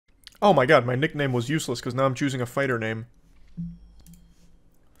Oh my god, my nickname was useless because now I'm choosing a fighter name.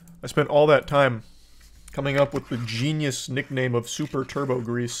 I spent all that time coming up with the genius nickname of Super Turbo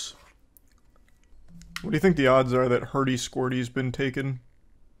Grease. What do you think the odds are that Hurdy Squirty's been taken?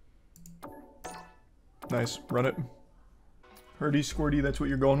 Nice, run it. Hurdy Squirty, that's what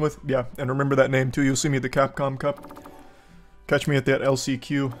you're going with? Yeah, and remember that name too, you'll see me at the Capcom Cup. Catch me at that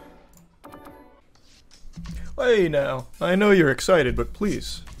LCQ. Hey now, I know you're excited, but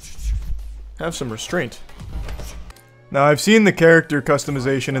please, have some restraint. Now, I've seen the character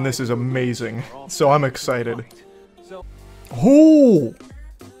customization and this is amazing, so I'm excited. Oh!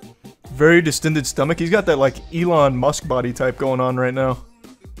 Very distended stomach. He's got that, like, Elon Musk body type going on right now.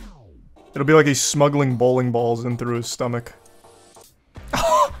 It'll be like he's smuggling bowling balls in through his stomach.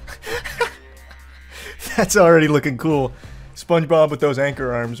 That's already looking cool. SpongeBob with those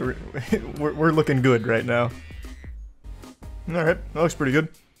anchor arms. We're looking good right now. Alright, that looks pretty good.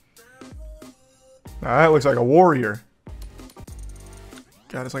 Now, that looks like a warrior.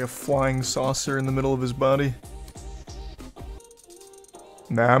 God, it's like a flying saucer in the middle of his body.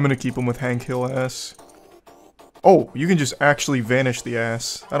 Nah, I'm gonna keep him with Hank Hill ass. Oh, you can just actually vanish the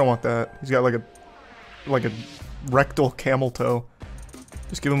ass. I don't want that. He's got like a rectal camel toe.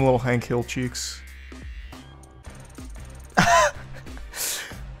 Just give him a little Hank Hill cheeks.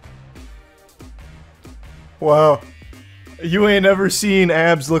 Wow. You ain't ever seen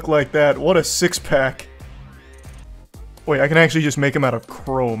abs look like that. What a six-pack. Wait, I can actually just make him out of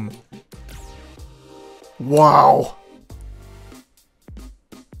chrome. Wow.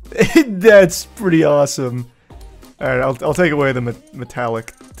 That's pretty awesome. Alright, I'll take away the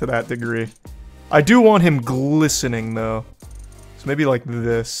metallic to that degree. I do want him glistening, though. So maybe like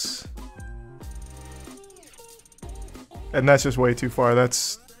this. And that's just way too far.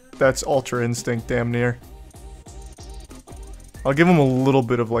 That's Ultra Instinct damn near. I'll give him a little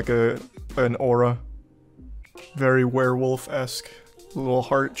bit of like an aura. Very werewolf-esque. Little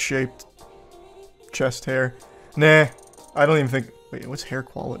heart-shaped chest hair. Nah, I don't even think... Wait, what's hair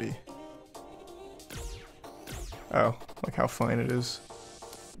quality? Oh, like how fine it is.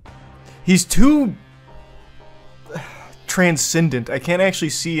 He's too... transcendent. I can't actually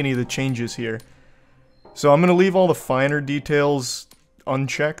see any of the changes here. So I'm gonna leave all the finer details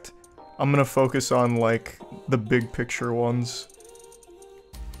unchecked. I'm gonna focus on, like, the big picture ones.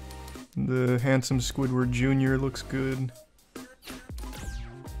 The handsome Squidward Jr. looks good.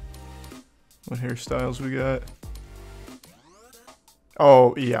 What hairstyles we got?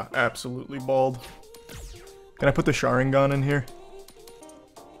 Oh, yeah, absolutely bald. Can I put the Sharingan in here?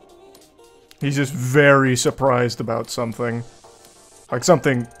 He's just very surprised about something. Like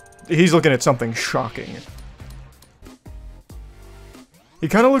something... He's looking at something shocking. He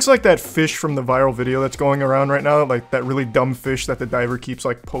kind of looks like that fish from the viral video that's going around right now. Like, that really dumb fish that the diver keeps,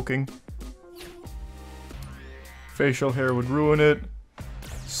 like, poking. Facial hair would ruin it.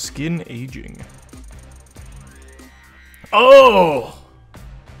 Skin aging. Oh!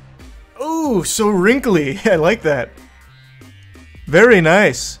 Ooh, so wrinkly. I like that. Very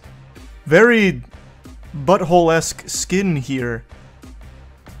nice. Very butthole-esque skin here.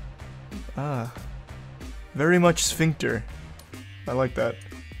 Ah. Very much sphincter. I like that.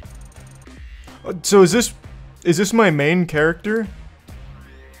 So is this my main character?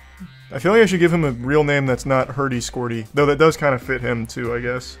 I feel like I should give him a real name that's not Hurdy Squirty. Though that does kind of fit him too, I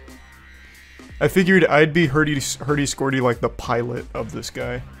guess. I figured I'd be Hurdy Squirty like the pilot of this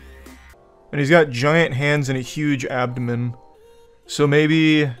guy. And he's got giant hands and a huge abdomen. So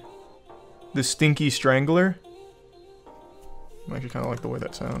maybe the Stinky Strangler? I actually kind of like the way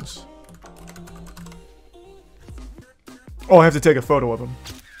that sounds. Oh, I have to take a photo of him.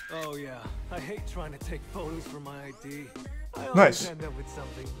 Oh yeah, I hate trying to take photos for my ID. I Nice. always end up with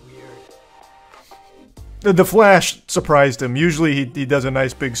something weird. The Flash surprised him. Usually he does a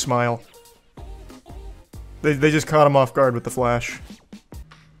nice big smile. They just caught him off guard with the Flash.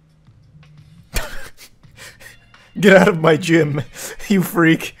 Get out of my gym, you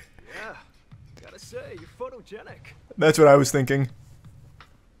freak. Yeah, gotta say, you're photogenic. That's what I was thinking.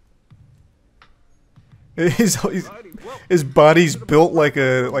 His body's built like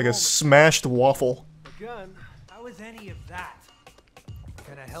a smashed waffle. Again, how is any of that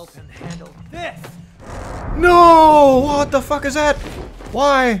gonna help him handle this? No! What the fuck is that?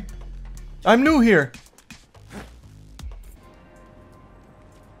 Why? I'm new here.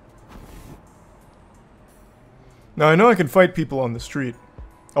 Now I know I can fight people on the street.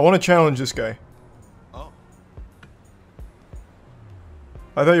 I want to challenge this guy. Oh.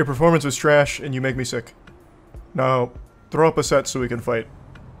 I thought your performance was trash and you make me sick. Now, throw up a set so we can fight.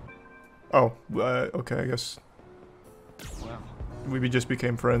 Oh, okay, I guess. Well, we just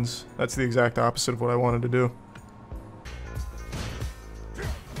became friends. That's the exact opposite of what I wanted to do.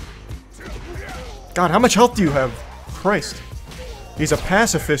 God, how much health do you have? Christ. He's a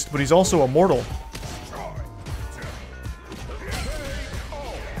pacifist, but he's also immortal.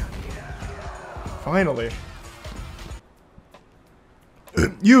 Finally.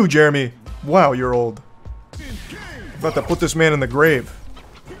 You, Jeremy. Wow, you're old. I'm about to put this man in the grave.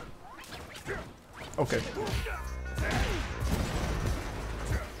 Okay.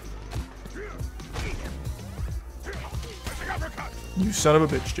 You son of a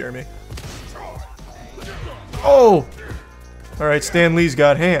bitch, Jeremy. Oh! Alright, Stan Lee's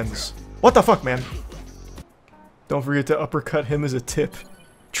got hands. What the fuck, man? Don't forget to uppercut him as a tip.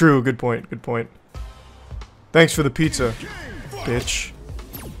 True, good point, good point. Thanks for the pizza, bitch.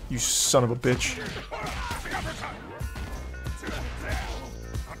 You son of a bitch.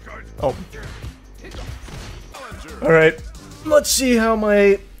 Oh. Alright, let's see how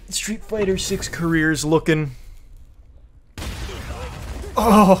my Street Fighter 6 career's looking.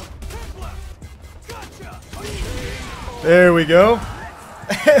 Oh! There we go.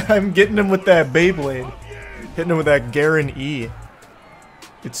 I'm getting him with that Beyblade. Hitting him with that Garen E.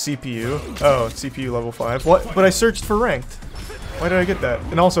 It's CPU. Oh, it's CPU level 5. What? But I searched for ranked. Why did I get that?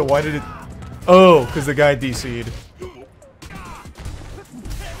 And also, why did it... Oh, because the guy DC'd.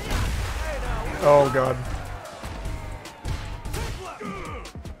 Oh, God.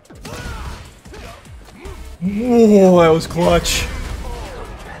 Whoa, that was clutch.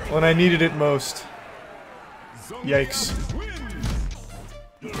 When I needed it most. Yikes.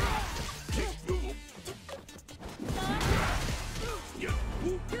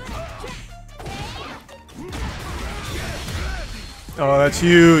 Oh, that's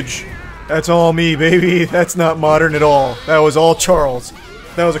huge. That's all me, baby. That's not modern at all. That was all Charles.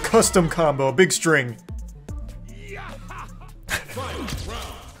 That was a custom combo, a big string.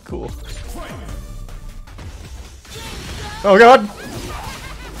 Cool. Oh, God.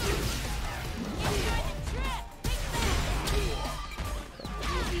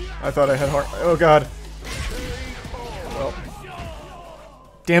 I thought I had heart. Oh, God. Well.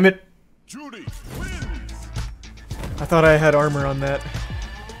 Damn it. I thought I had armor on that.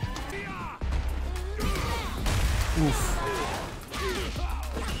 Oof.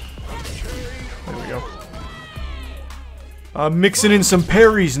 There we go. I'm mixing in some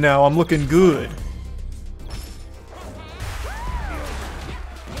parries now. I'm looking good.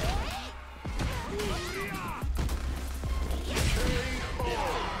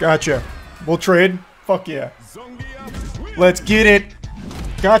 Gotcha. We'll trade. Fuck yeah. Let's get it.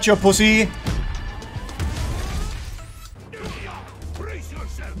 Gotcha, pussy.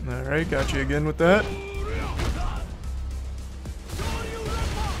 Alright, got you again with that.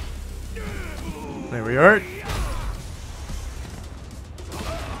 There we are.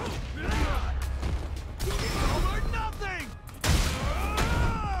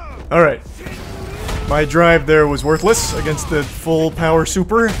 Alright. My drive there was worthless against the full power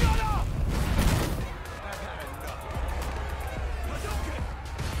super.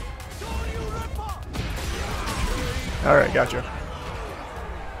 Alright, gotcha.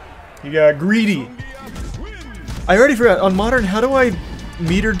 You got greedy. I already forgot. On modern, how do I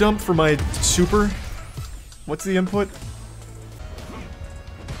meter dump for my super? What's the input?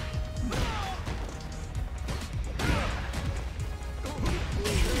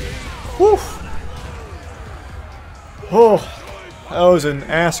 Whew. Oh, that was an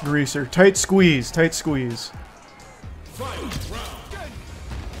ass greaser. Tight squeeze, tight squeeze.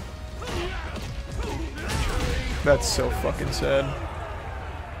 That's so fucking sad.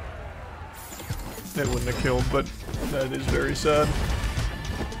 It wouldn't have killed, but that is very sad.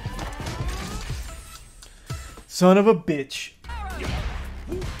 Son of a bitch.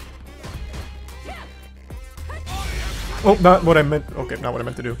 Oh, not what I meant. Okay, not what I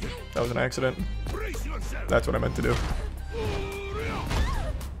meant to do. That was an accident. That's what I meant to do.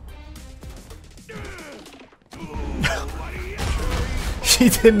 She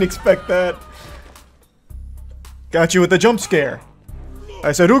didn't expect that. Got you with the jump scare.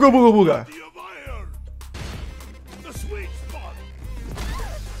 I said ooga booga booga.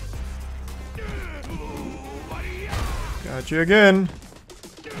 Got you again.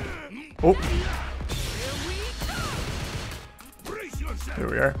 Oh. There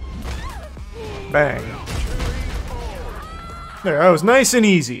we are. Bang. There, that was nice and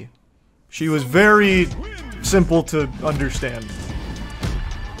easy. She was very simple to understand.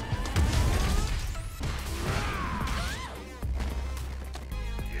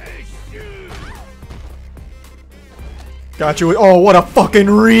 Got you. Oh, what a fucking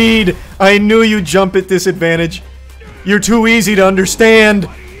read! I knew you'd jump at disadvantage. You're too easy to understand.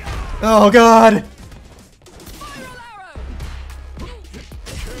 Oh, God.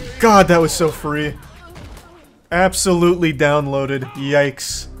 God, that was so free. Absolutely downloaded.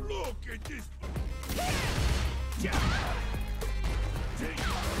 Yikes.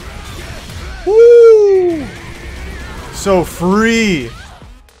 Woo! So free.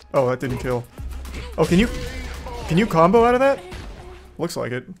 Oh, that didn't kill. Oh, can you combo out of that? Looks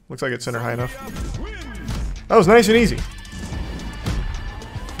like it. Looks like it's center high enough. That was nice and easy.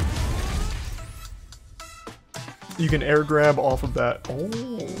 You can air grab off of that.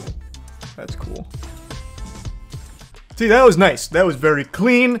 Oh, that's cool. See, that was nice. That was very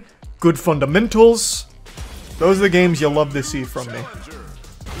clean. Good fundamentals. Those are the games you love to see from me.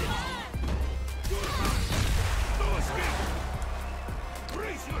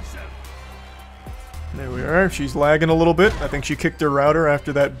 There we are. She's lagging a little bit. I think she kicked her router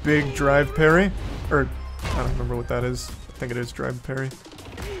after that big drive parry. Or, I don't remember what that is. I think it is drive parry.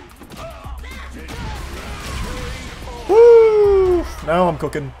 Woo! Now I'm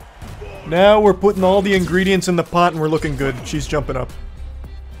cooking. Now we're putting all the ingredients in the pot and we're looking good. She's jumping up.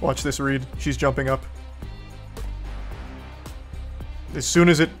 Watch this read. She's jumping up. As soon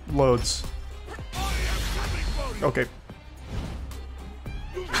as it loads. Okay.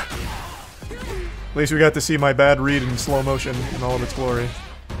 At least we got to see my bad read in slow motion in all of its glory.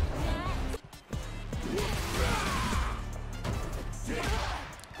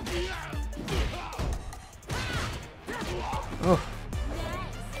 Oh.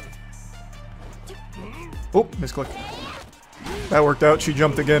 Oh, misclick. That worked out. She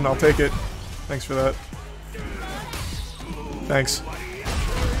jumped again. I'll take it. Thanks for that. Thanks.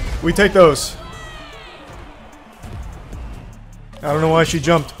 We take those. I don't know why she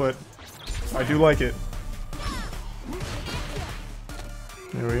jumped, but I do like it.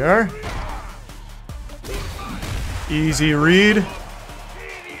 There we are. Easy read.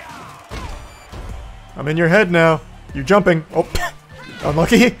 I'm in your head now. You're jumping. Oh,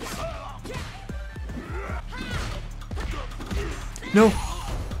 unlucky. No.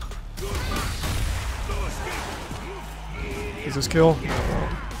 Does this kill? No.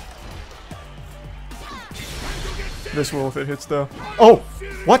 This will if it hits though. Oh!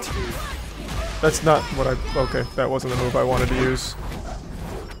 What? That's not what I... Okay, that wasn't the move I wanted to use.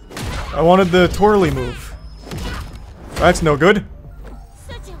 I wanted the twirly move. That's no good.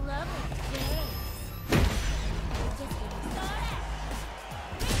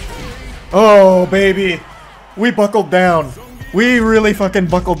 Oh, baby. We buckled down. We really fucking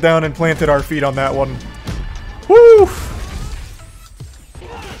buckled down and planted our feet on that one. Woo!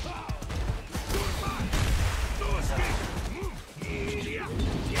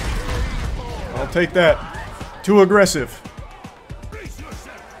 I'll take that. Too aggressive.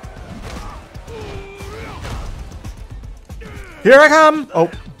 Here I come! Oh.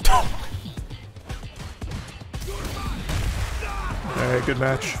 Alright, good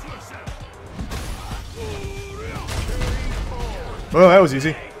match. Well, that was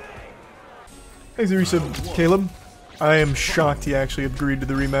easy. Thanks for the resub, Caleb. I am shocked he actually agreed to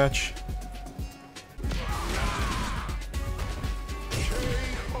the rematch.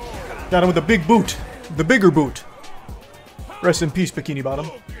 Got him with the big boot. The bigger boot. Rest in peace, Bikini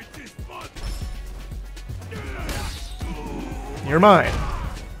Bottom. You're mine.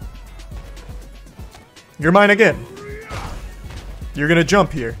 You're mine again. You're gonna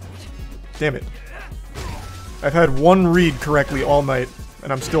jump here. Damn it. I've had one read correctly all night,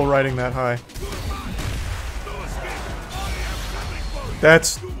 and I'm still riding that high.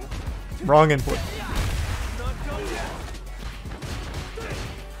 That's wrong input.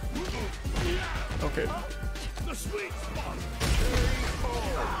 Okay.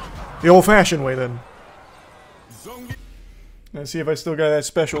 The old-fashioned way, then. Let's see if I still got that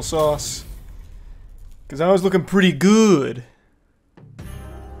special sauce. Because I was looking pretty good.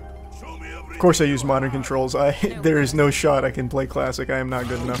 Of course I use modern controls. There is no shot I can play classic. I am not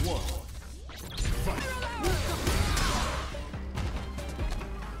good enough.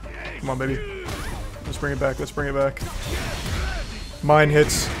 Come on, baby. Let's bring it back. Let's bring it back. Mine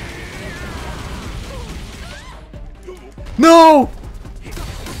hits. No!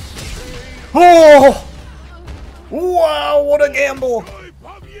 Oh! Wow, what a gamble!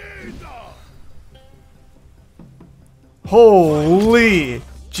 Holy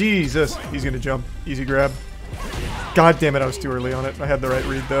Jesus. He's gonna jump. Easy grab. God damn it, I was too early on it. I had the right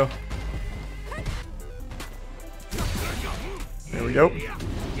read, though. There we go.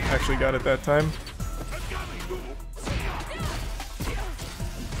 Actually got it that time.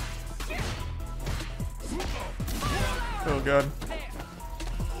 Oh god.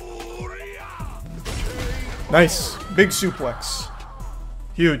 Nice. Big suplex.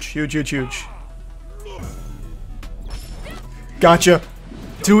 Huge, huge, huge, huge. Gotcha.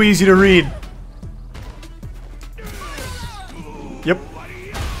 Too easy to read. Yep.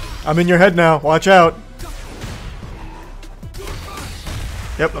 I'm in your head now. Watch out.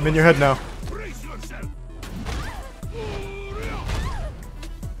 Yep, I'm in your head now.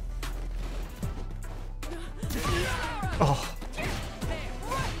 Oh.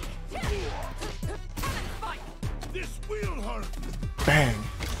 Bang.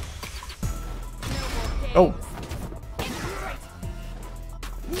 Oh.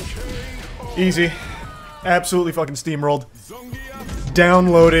 Easy. Absolutely fucking steamrolled.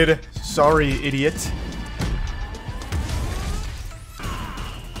 Downloaded. Sorry, idiot.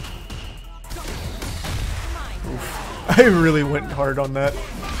 Oof. I really went hard on that.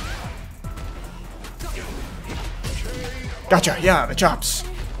 Gotcha. Yeah, the chops.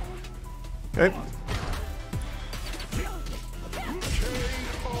 Okay.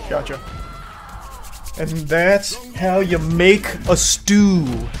 Gotcha. And that's how you make a stew.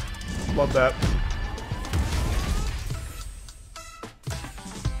 Love that.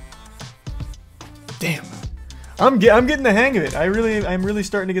 Damn. I'm getting the hang of it. I'm really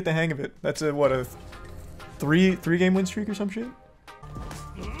starting to get the hang of it. That's a what, a three game win streak or some shit?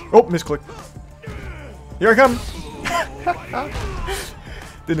 Oh, misclick. Here I come.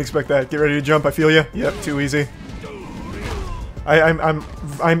 Didn't expect that. Get ready to jump. I feel you. Yep, too easy.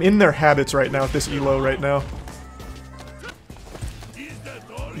 I'm in their habits right now at this elo right now.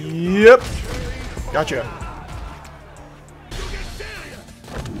 Yep. Gotcha.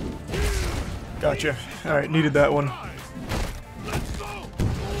 Gotcha. Alright, needed that one.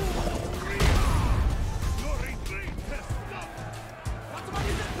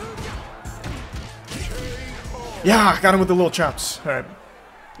 Yeah, got him with the little chops. Alright.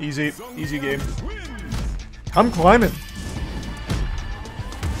 Easy game. I'm climbing.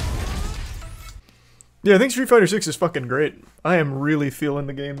 Yeah, I think Street Fighter 6 is fucking great. I am really feeling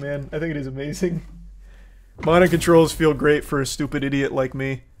the game, man. I think it is amazing. Modern controls feel great for a stupid idiot like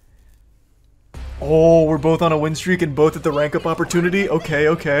me. Oh, we're both on a win streak and both at the rank up opportunity? Okay,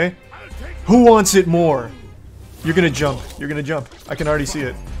 okay. Who wants it more? You're gonna jump. You're gonna jump. I can already see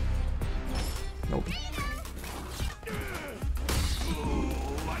it. Nope.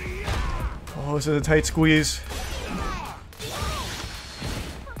 Oh, this is a tight squeeze.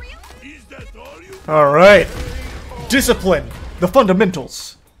 Alright. Discipline. The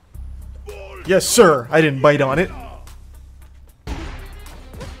fundamentals. Yes, sir. I didn't bite on it.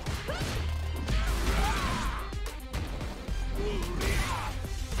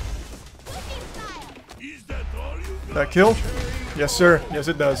 That kill? Yes, sir. Yes,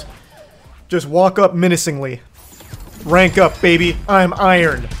 it does. Just walk up menacingly. Rank up, baby. I'm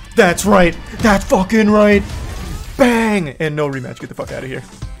iron. That's right. That's fucking right. Bang! And no rematch. Get the fuck out of here.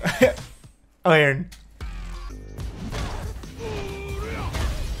 Iron.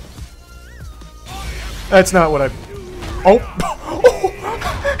 That's not what I... Oh!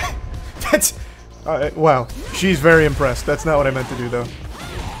 That's... wow. She's very impressed. That's not what I meant to do, though.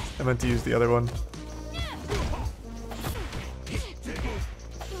 I meant to use the other one.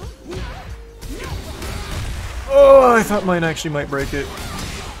 Oh, I thought mine actually might break it.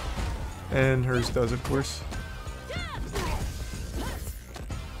 And hers does, of course.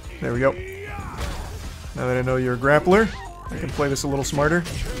 There we go. Now that I know you're a grappler, I can play this a little smarter.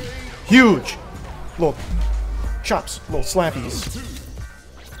 Huge! Little chops, little slappies.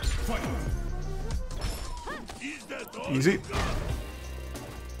 Easy.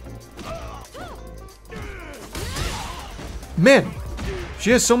 Man,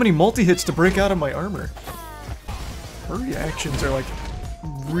 she has so many multi-hits to break out of my armor. Her reactions are like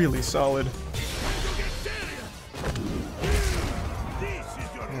really solid.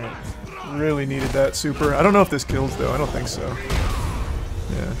 Really needed that super. I don't know if this kills though. I don't think so.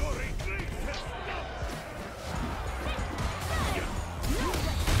 Yeah.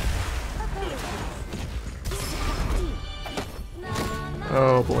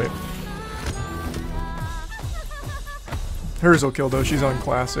 Oh boy. Hers will kill though. She's on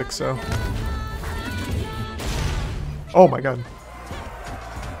classic, so. Oh my god.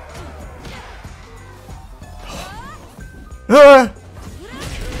 Ah!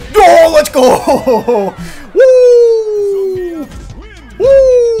 Oh, let's go! Woo!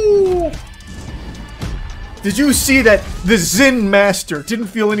 Woo! Did you see that the Zen Master didn't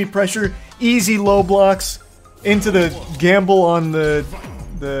feel any pressure? Easy low blocks into the gamble on the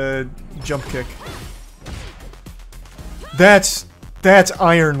jump kick. That's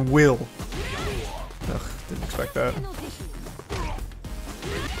Iron Will. Ugh, didn't expect that.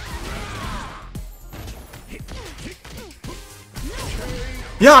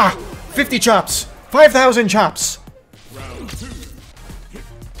 Yeah! 50 chops! 5,000 chops!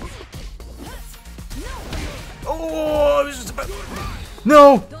 Oh, I was just about...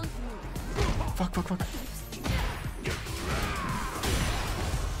 No! Fuck, fuck, fuck.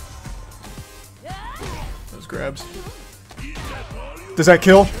 Those grabs. Does that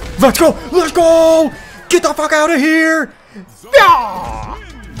kill? Let's go! Let's go! Get the fuck out of here! Yeah!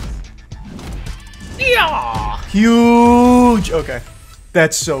 Yeah! Huge! Okay.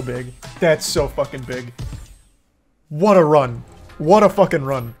 That's so big. That's so fucking big. What a run. What a fucking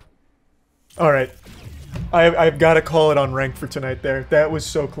run. Alright. I've got to call it on rank for tonight there. That was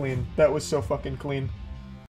so clean. That was so fucking clean.